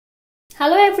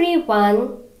Hello everyone.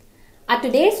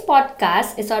 Today's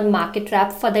podcast is on market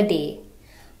wrap for the day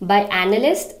by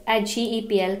analyst at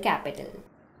GEPL Capital.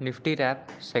 Nifty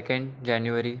wrap 2nd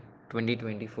January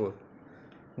 2024.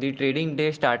 The trading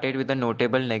day started with a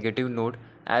notable negative note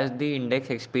as the index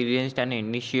experienced an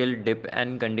initial dip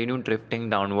and continued drifting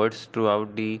downwards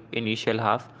throughout the initial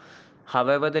half.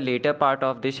 However, the later part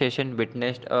of the session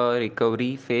witnessed a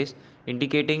recovery phase,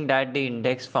 indicating that the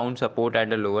index found support at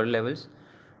the lower levels.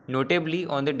 Notably,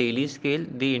 on the daily scale,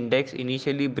 the index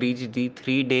initially breached the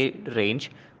 3-day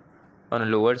range on a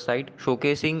lower side,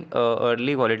 showcasing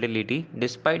early volatility.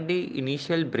 Despite the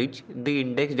initial breach, the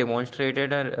index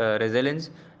demonstrated a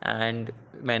resilience and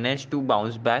managed to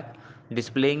bounce back,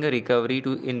 displaying a recovery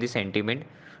in the sentiment.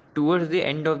 Towards the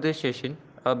end of the session,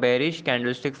 a bearish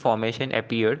candlestick formation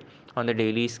appeared on the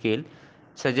daily scale,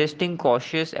 suggesting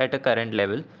cautious at a current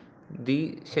level.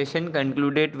 The session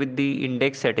concluded with the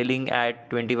index settling at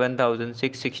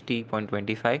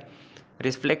 21,660.25,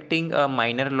 reflecting a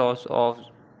minor loss of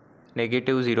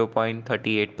negative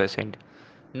 0.38%.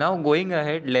 Now, going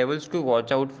ahead, levels to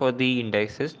watch out for the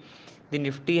indexes. The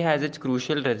Nifty has its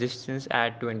crucial resistance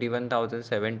at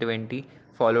 21,720,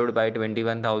 followed by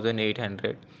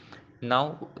 21,800.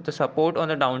 Now, the support on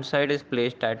the downside is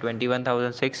placed at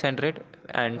 21,600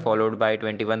 and followed by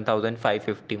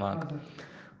 21,550 mark.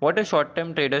 What a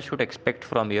short-term trader should expect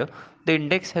from here. The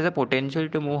index has a potential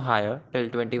to move higher till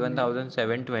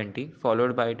 21,720,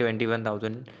 followed by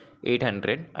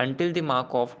 21,800 until the mark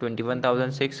of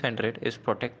 21,600 is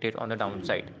protected on the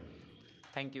downside.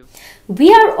 Thank you.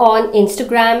 We are on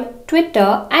Instagram,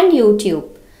 Twitter, and YouTube.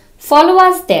 Follow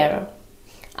us there.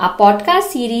 Our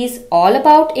podcast series all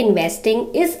about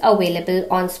investing is available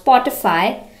on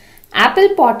Spotify,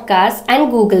 Apple Podcasts,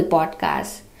 and Google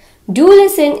Podcasts. Do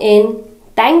listen in.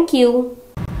 Thank you.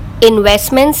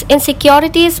 Investments in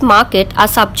securities market are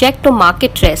subject to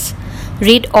market risk.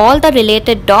 Read all the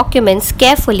related documents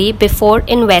carefully before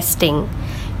investing.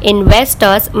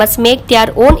 Investors must make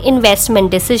their own investment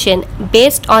decision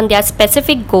based on their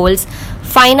specific goals,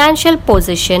 financial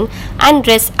position, and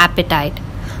risk appetite.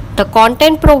 The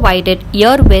content provided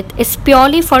herewith is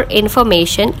purely for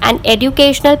information and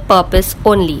educational purpose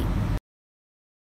only.